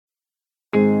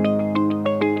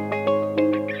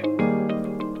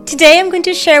Today I'm going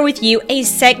to share with you a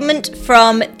segment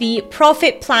from the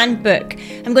Profit Plan book.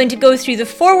 I'm going to go through the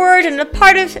foreword and a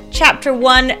part of chapter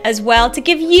 1 as well to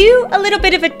give you a little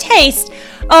bit of a taste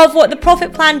of what the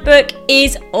Profit Plan book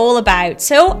is all about.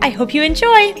 So I hope you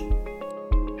enjoy.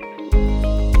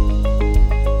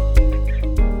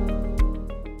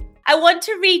 I want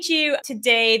to read you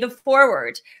today the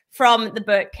foreword from the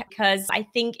book because I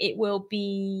think it will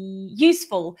be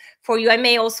useful for you. I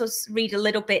may also read a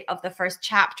little bit of the first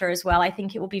chapter as well. I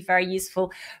think it will be very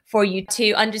useful for you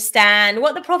to understand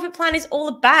what the Profit Plan is all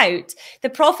about. The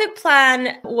Profit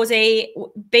Plan was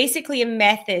basically a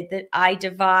method that I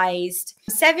devised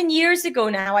 7 years ago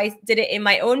now. I did it in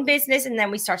my own business and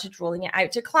then we started rolling it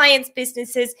out to clients'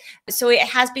 businesses. So it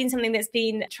has been something that's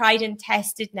been tried and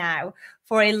tested now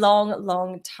for a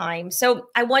long time. So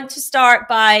I want to start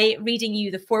by reading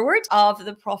you the foreword of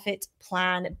the Profit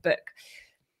Plan book.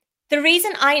 The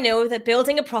reason I know that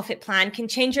building a profit plan can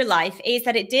change your life is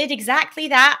that it did exactly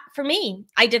that for me.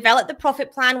 I developed the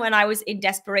profit plan when I was in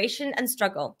desperation and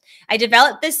struggle. I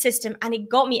developed this system and it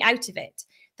got me out of it.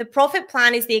 The profit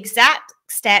plan is the exact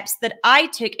steps that I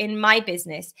took in my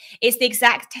business. It's the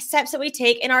exact steps that we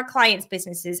take in our clients'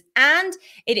 businesses, and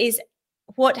it is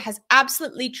what has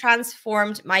absolutely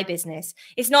transformed my business.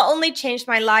 It's not only changed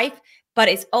my life, but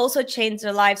it's also changed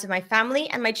the lives of my family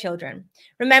and my children.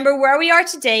 Remember, where we are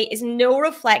today is no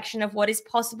reflection of what is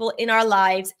possible in our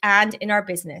lives and in our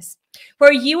business.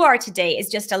 Where you are today is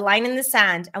just a line in the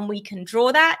sand, and we can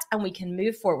draw that and we can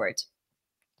move forward.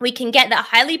 We can get that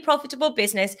highly profitable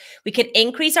business, we can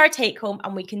increase our take home,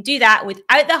 and we can do that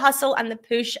without the hustle and the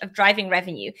push of driving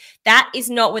revenue. That is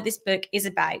not what this book is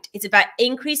about. It's about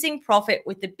increasing profit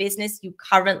with the business you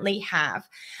currently have.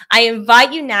 I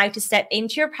invite you now to step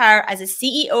into your power as a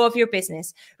CEO of your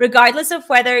business, regardless of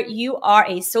whether you are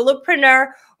a solopreneur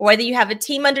or whether you have a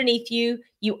team underneath you.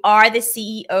 You are the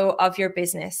CEO of your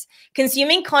business.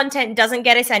 Consuming content doesn't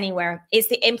get us anywhere. It's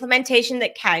the implementation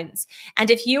that counts. And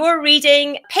if you are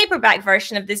reading a paperback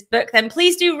version of this book, then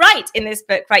please do write in this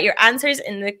book. Write your answers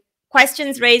in the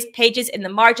questions raised pages in the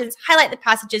margins. Highlight the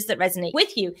passages that resonate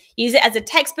with you. Use it as a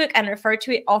textbook and refer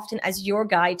to it often as your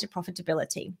guide to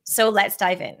profitability. So let's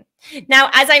dive in.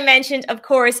 Now, as I mentioned, of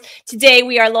course, today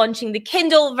we are launching the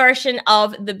Kindle version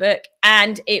of the book,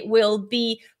 and it will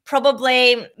be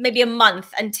probably maybe a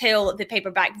month until the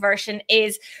paperback version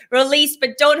is released,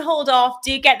 but don't hold off.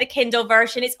 Do get the Kindle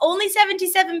version. It's only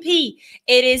 77p.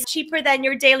 It is cheaper than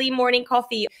your daily morning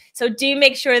coffee. So do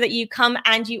make sure that you come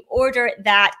and you order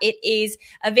that. It is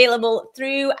available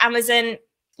through Amazon.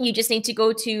 You just need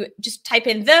to just type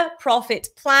in the Profit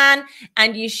Plan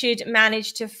and you should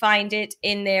manage to find it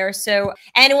in there. So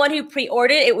anyone who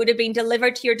pre-ordered, it would have been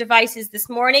delivered to your devices this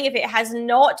morning. If it has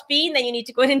not been, then you need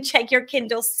to go in and check your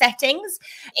Kindle settings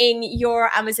in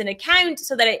your Amazon account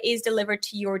so that it is delivered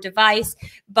to your device,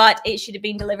 but it should have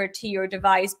been delivered to your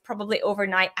device probably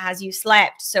overnight as you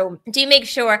slept. So do make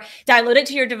sure, download it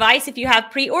to your device if you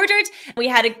have pre-ordered. We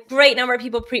had a great number of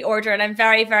people pre-order and I'm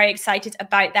very excited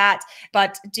about that.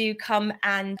 But do come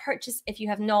and purchase if you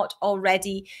have not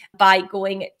already by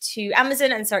going to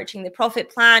Amazon and searching the Profit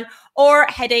Plan or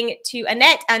heading to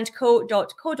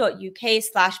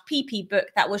annetteandco.co.uk/ppbook.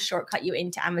 That will shortcut you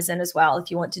into Amazon as well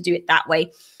if you want to do it that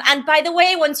way. And by the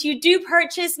way, once you do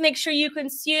purchase, make sure you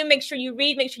consume, make sure you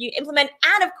read, make sure you implement,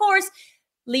 and of course,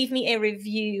 leave me a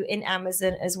review in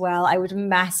Amazon as well. I would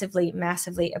massively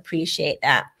appreciate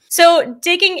that. So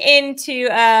digging into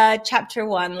chapter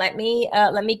 1, let me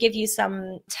give you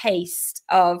some taste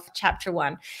of chapter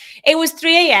 1. It was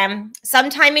 3 a.m.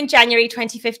 sometime in January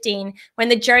 2015 when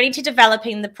the journey to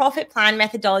developing the Profit Plan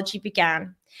methodology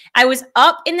began. I was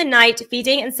up in the night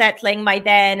feeding and settling my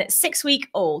then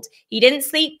 6-week-old. He didn't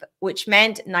sleep, which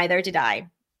meant neither did I.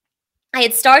 I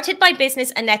had started my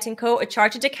business, Annette & Co., a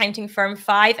chartered accounting firm,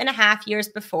 5.5 years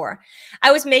before.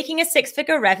 I was making a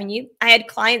 6-figure revenue. I had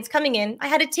clients coming in. I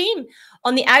had a team.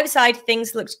 On the outside,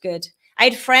 things looked good. I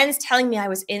had friends telling me I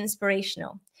was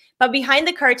inspirational. But behind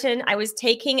the curtain, I was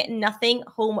taking nothing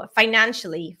home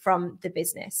financially from the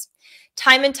business.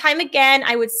 Time and time again,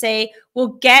 I would say,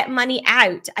 we'll get money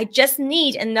out. I just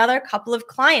need another couple of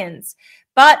clients.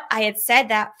 But I had said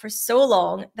that for so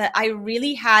long that I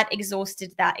really had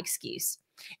exhausted that excuse.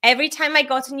 Every time I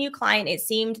got a new client, it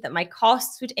seemed that my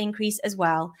costs would increase as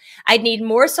well. I'd need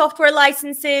more software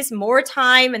licenses, more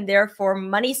time, and therefore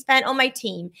money spent on my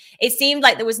team. It seemed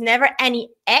like there was never any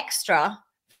extra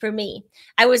for me.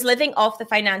 I was living off the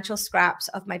financial scraps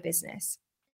of my business.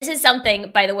 This is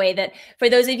something, by the way, that for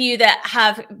those of you that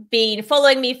have been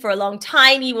following me for a long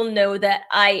time, you will know that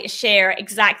I share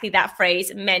exactly that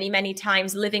phrase many, many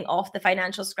times, living off the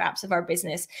financial scraps of our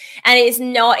business. And it is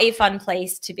not a fun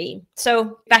place to be.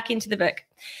 So back into the book.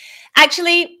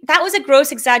 Actually, that was a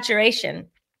gross exaggeration.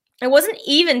 I wasn't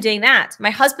even doing that. My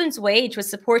husband's wage was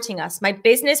supporting us. My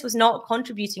business was not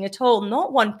contributing at all,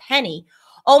 not one penny.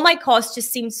 All my costs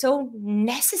just seemed so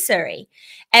necessary.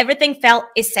 Everything felt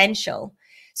essential.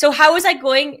 So how was I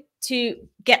going to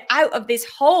get out of this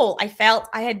hole I felt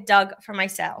I had dug for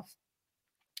myself?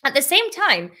 At the same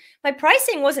time, my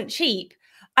pricing wasn't cheap.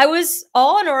 I was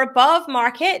on or above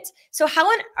market. So how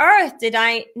on earth did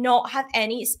I not have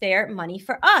any spare money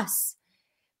for us?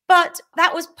 But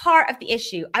that was part of the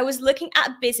issue. I was looking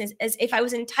at business as if I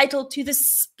was entitled to the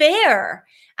spare,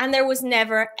 and there was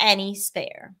never any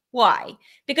spare. Why?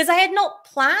 Because I had not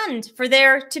planned for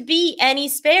there to be any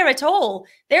spare at all.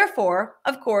 Therefore,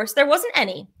 of course, there wasn't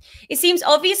any. It seems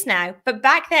obvious now, but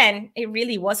back then it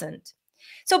really wasn't.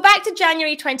 So back to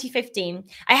January 2015,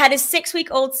 I had a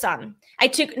 6-week-old son. I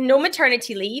took no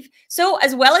maternity leave. So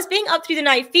as well as being up through the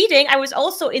night feeding, I was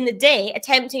also in the day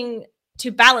attempting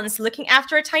to balance looking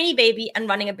after a tiny baby and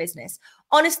running a business.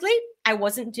 Honestly, I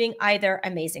wasn't doing either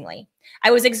amazingly. I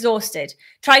was exhausted,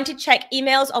 trying to check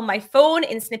emails on my phone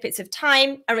in snippets of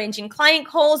time, arranging client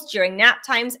calls during nap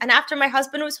times, and after my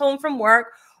husband was home from work,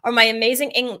 or my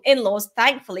amazing in-laws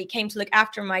thankfully came to look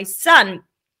after my son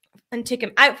and took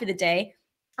him out for the day,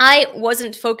 I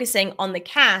wasn't focusing on the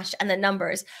cash and the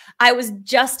numbers. I was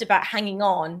just about hanging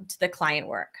on to the client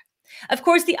work. Of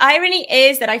course, the irony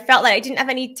is that I felt like I didn't have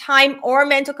any time or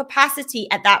mental capacity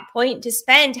at that point to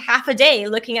spend half a day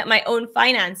looking at my own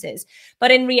finances.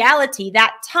 But in reality,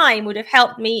 that time would have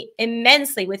helped me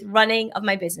immensely with running of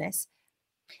my business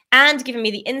and given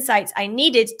me the insights I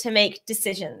needed to make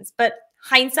decisions. But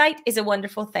hindsight is a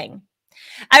wonderful thing.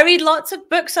 I read lots of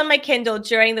books on my Kindle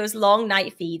during those long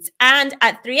night feeds. And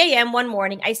at 3 a.m. one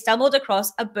morning, I stumbled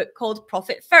across a book called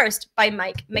Profit First by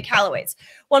Mike Michalowicz,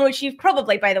 one which you've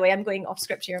probably, by the way, I'm going off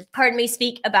script here, heard me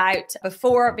speak about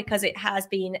before because it has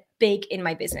been big in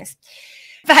my business.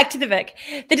 Back to the book.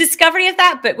 The discovery of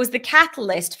that book was the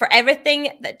catalyst for everything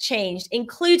that changed,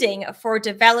 including for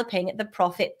developing the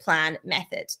profit plan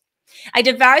method. I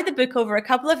devoured the book over a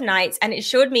couple of nights, and it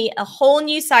showed me a whole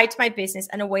new side to my business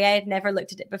in a way I had never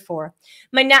looked at it before.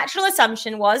 My natural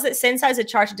assumption was that since I was a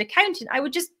chartered accountant, I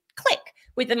would just click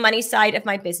with the money side of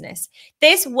my business.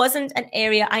 This wasn't an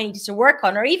area I needed to work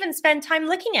on or even spend time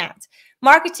looking at.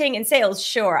 Marketing and sales,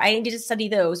 sure, I needed to study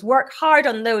those, work hard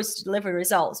on those to deliver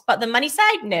results. But the money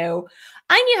side, no.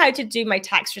 I knew how to do my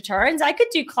tax returns. I could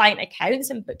do client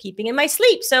accounts and bookkeeping in my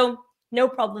sleep. So no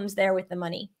problems there with the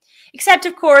money. Except,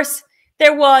 of course,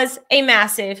 there was a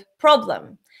massive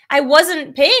problem. I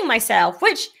wasn't paying myself,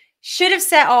 which should have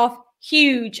set off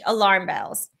huge alarm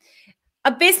bells.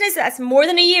 A business that's more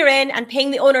than a year in and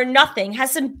paying the owner nothing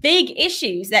has some big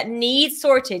issues that need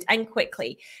sorted and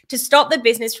quickly to stop the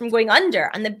business from going under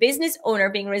and the business owner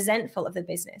being resentful of the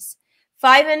business.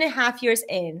 5.5 years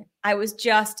in, I was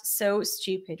just so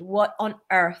stupid. What on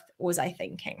earth was I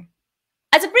thinking?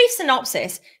 As a brief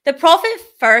synopsis, the Profit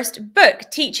First book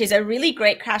teaches a really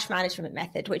great cash management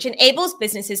method, which enables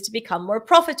businesses to become more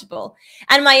profitable.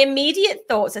 And my immediate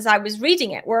thoughts as I was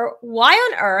reading it were, why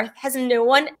on earth has no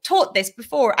one taught this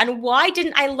before? And why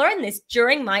didn't I learn this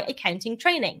during my accounting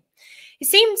training? It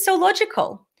seemed so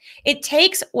logical. It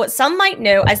takes what some might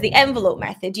know as the envelope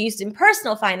method used in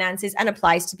personal finances and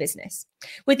applies to business.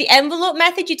 With the envelope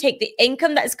method, you take the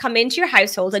income that has come into your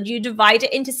household and you divide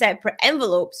it into separate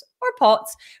envelopes or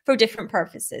pots for different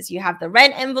purposes. You have the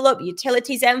rent envelope,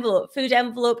 utilities envelope, food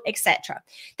envelope, etc.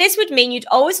 This would mean you'd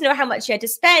always know how much you had to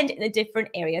spend in the different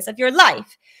areas of your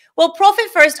life. Well, Profit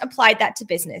First applied that to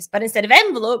business, but instead of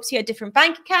envelopes, you had different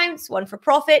bank accounts, one for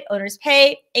profit, owner's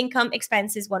pay, income,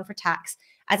 expenses, one for tax,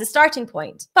 as a starting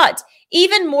point. But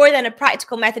even more than a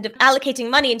practical method of allocating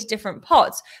money into different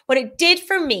pots, what it did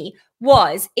for me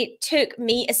was it took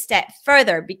me a step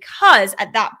further, because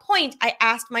at that point I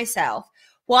asked myself,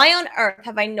 why on earth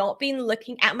have I not been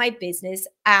looking at my business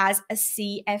as a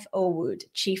CFO would,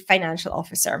 Chief Financial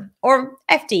Officer, or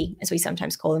FD, as we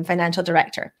sometimes call them, Financial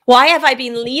Director? Why have I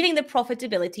been leaving the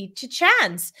profitability to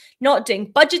chance, not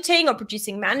doing budgeting or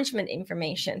producing management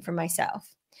information for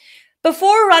myself?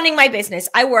 Before running my business,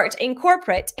 I worked in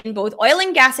corporate in both oil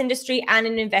and gas industry and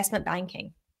in investment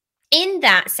banking. In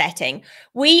that setting,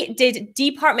 we did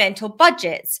departmental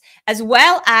budgets as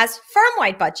well as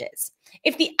firm-wide budgets.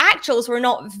 If the actuals were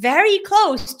not very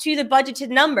close to the budgeted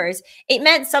numbers, it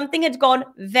meant something had gone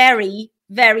very,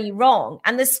 very wrong.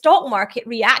 And the stock market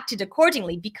reacted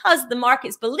accordingly because the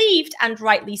markets believed, and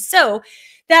rightly so,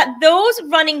 that those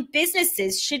running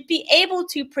businesses should be able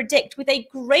to predict with a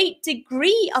great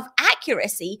degree of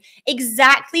accuracy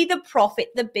exactly the profit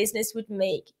the business would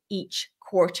make each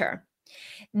quarter.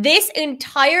 This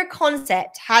entire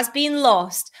concept has been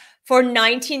lost for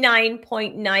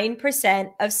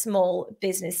 99.9% of small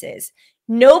businesses.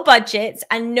 No budgets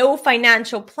and no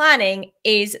financial planning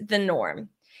is the norm.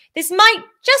 This might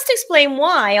just explain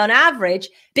why, on average,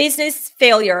 business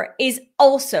failure is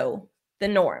also the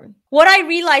norm. What I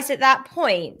realized at that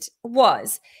point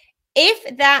was,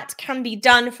 if that can be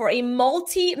done for a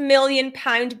multi-million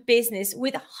pound business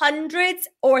with hundreds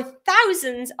or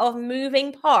thousands of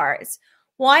moving parts,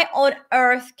 why on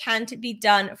earth can't it be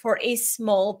done for a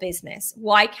small business?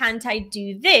 Why can't I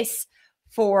do this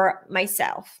for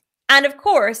myself? And of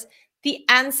course, the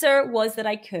answer was that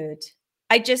I could.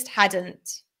 I just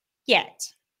hadn't yet.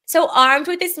 So armed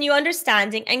with this new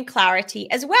understanding and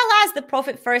clarity, as well as the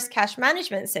Profit First cash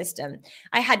management system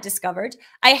I had discovered,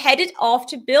 I headed off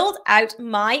to build out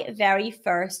my very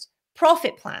first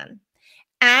profit plan.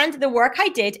 And the work I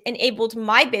did enabled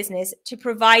my business to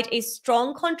provide a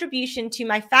strong contribution to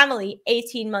my family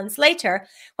 18 months later,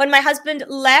 when my husband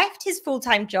left his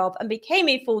full-time job and became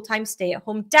a full-time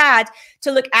stay-at-home dad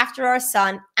to look after our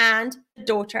son and the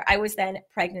daughter I was then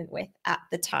pregnant with at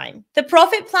the time. The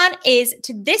profit plan is,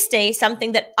 to this day,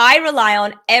 something that I rely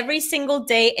on every single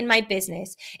day in my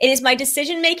business. It is my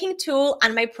decision-making tool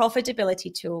and my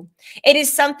profitability tool. It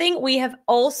is something we have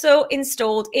also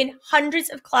installed in hundreds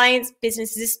of clients'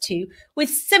 businesses too, with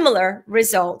similar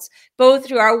results, both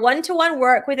through our one-to-one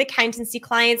work with accountancy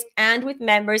clients and with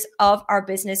members of our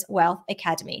Business Wealth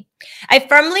Academy. I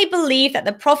firmly believe that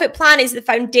the profit plan is the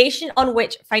foundation on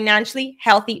which financially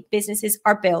healthy businesses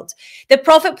are built. The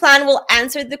profit plan will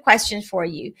answer the questions for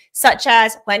you, such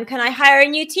as, when can I hire a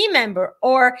new team member?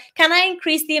 Or can I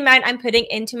increase the amount I'm putting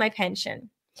into my pension?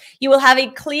 You will have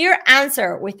a clear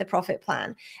answer with the profit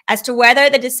plan as to whether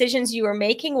the decisions you are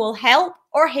making will help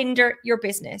or hinder your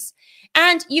business.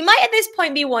 And you might at this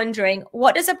point be wondering,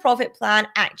 what does a profit plan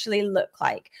actually look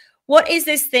like? What is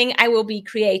this thing I will be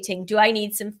creating? Do I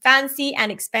need some fancy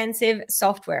and expensive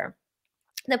software?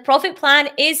 The profit plan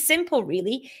is simple,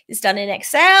 really. It's done in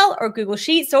Excel or Google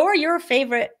Sheets or your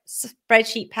favorite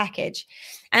spreadsheet package.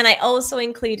 And I also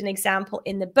include an example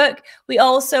in the book. We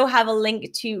also have a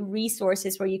link to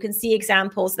resources where you can see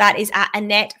examples. That is at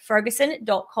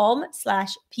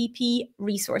AnnetteFerguson.com/PP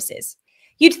resources.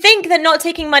 You'd think that not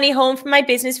taking money home from my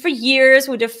business for years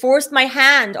would have forced my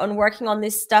hand on working on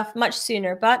this stuff much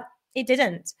sooner, but it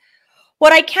didn't.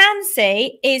 What I can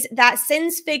say is that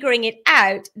since figuring it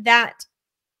out, that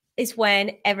is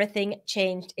when everything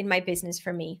changed in my business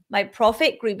for me. My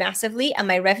profit grew massively and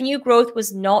my revenue growth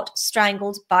was not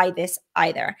strangled by this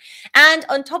either. And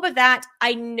on top of that,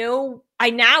 I now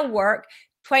work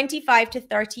 25 to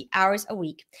 30 hours a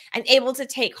week and able to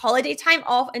take holiday time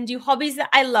off and do hobbies that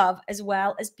I love, as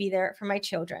well as be there for my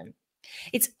children.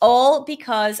 It's all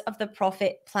because of the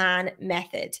profit plan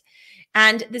method.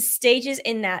 And the stages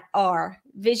in that are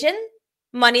vision,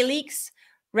 money leaks,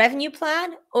 revenue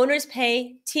plan, owner's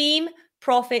pay, team,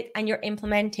 profit, and your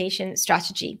implementation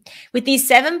strategy. With these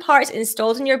 7 parts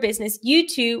installed in your business, you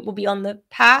too will be on the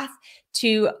path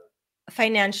to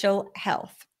financial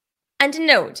health. And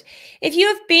note, if you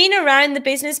have been around the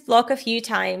business block a few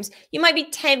times, you might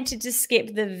be tempted to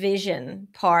skip the vision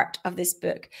part of this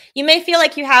book. You may feel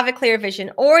like you have a clear vision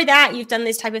or that you've done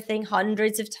this type of thing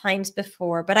hundreds of times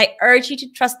before, but I urge you to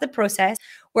trust the process,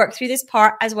 work through this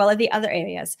part as well as the other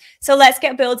areas. So let's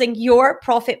get building your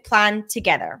profit plan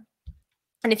together.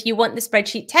 And if you want the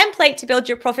spreadsheet template to build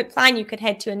your profit plan, you can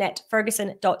head to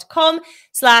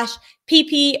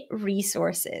AnnetteFerguson.com/PP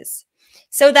resources.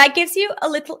 So that gives you a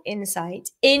little insight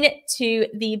into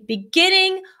the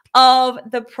beginning of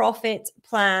the profit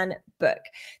plan book.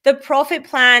 The profit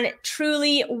plan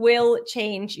truly will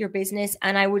change your business,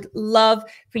 and I would love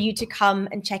for you to come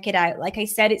and check it out. Like I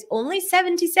said, it's only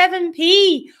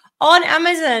 77p on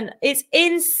Amazon. It's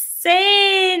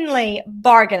insanely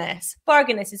bargainous.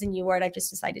 Bargainous is a new word I've just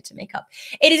decided to make up.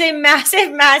 It is a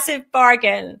massive, massive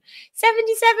bargain.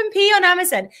 77p on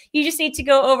Amazon. You just need to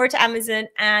go over to Amazon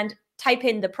and type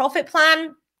in the profit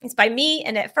plan. It's by me,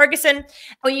 Annette Ferguson,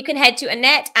 or you can head to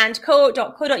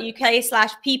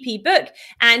annetteandco.co.uk/PP book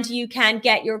and you can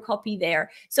get your copy there.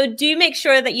 So do make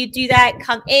sure that you do that.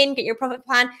 Come in, get your profit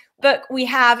plan book. We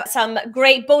have some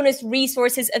great bonus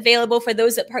resources available for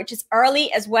those that purchase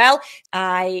early as well.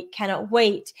 I cannot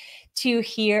wait to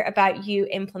hear about you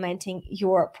implementing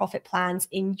your profit plans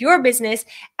in your business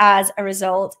as a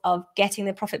result of getting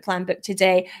the Profit Plan book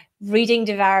today, reading,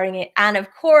 devouring it, and of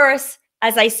course,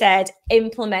 as I said,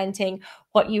 implementing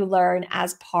what you learn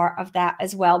as part of that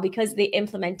as well, because the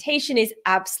implementation is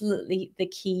absolutely the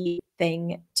key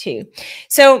thing too.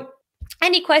 So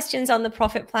any questions on the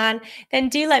profit plan, then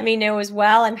do let me know as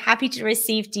well. I'm happy to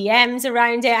receive DMs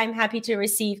around it. I'm happy to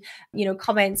receive,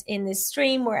 comments in this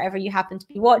stream, wherever you happen to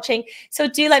be watching. So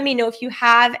do let me know if you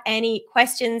have any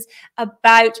questions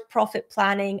about profit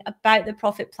planning, about the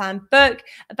Profit Plan book,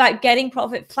 about getting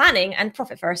profit planning and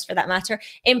Profit First for that matter,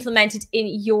 implemented in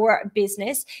your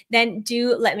business. Then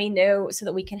do let me know so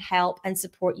that we can help and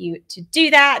support you to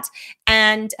do that.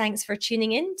 And thanks for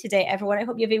tuning in today, everyone. I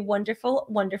hope you have a wonderful,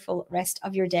 wonderful rest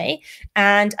of your day,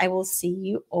 and I will see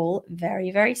you all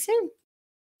very, very soon.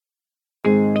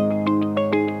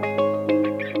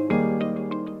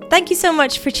 Thank you so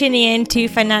much for tuning in to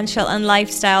Financial and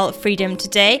Lifestyle Freedom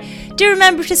today. Do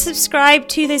remember to subscribe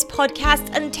to this podcast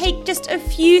and take just a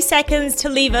few seconds to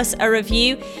leave us a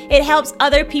review. It helps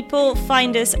other people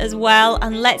find us as well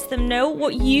and lets them know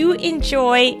what you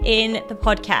enjoy in the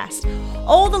podcast.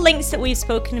 All the links that we've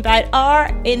spoken about are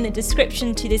in the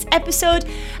description to this episode,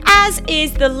 as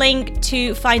is the link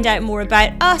to find out more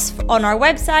about us on our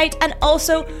website, and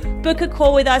also book a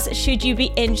call with us should you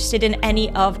be interested in any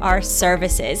of our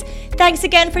services. Thanks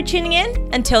again for tuning in.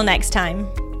 Until next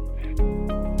time.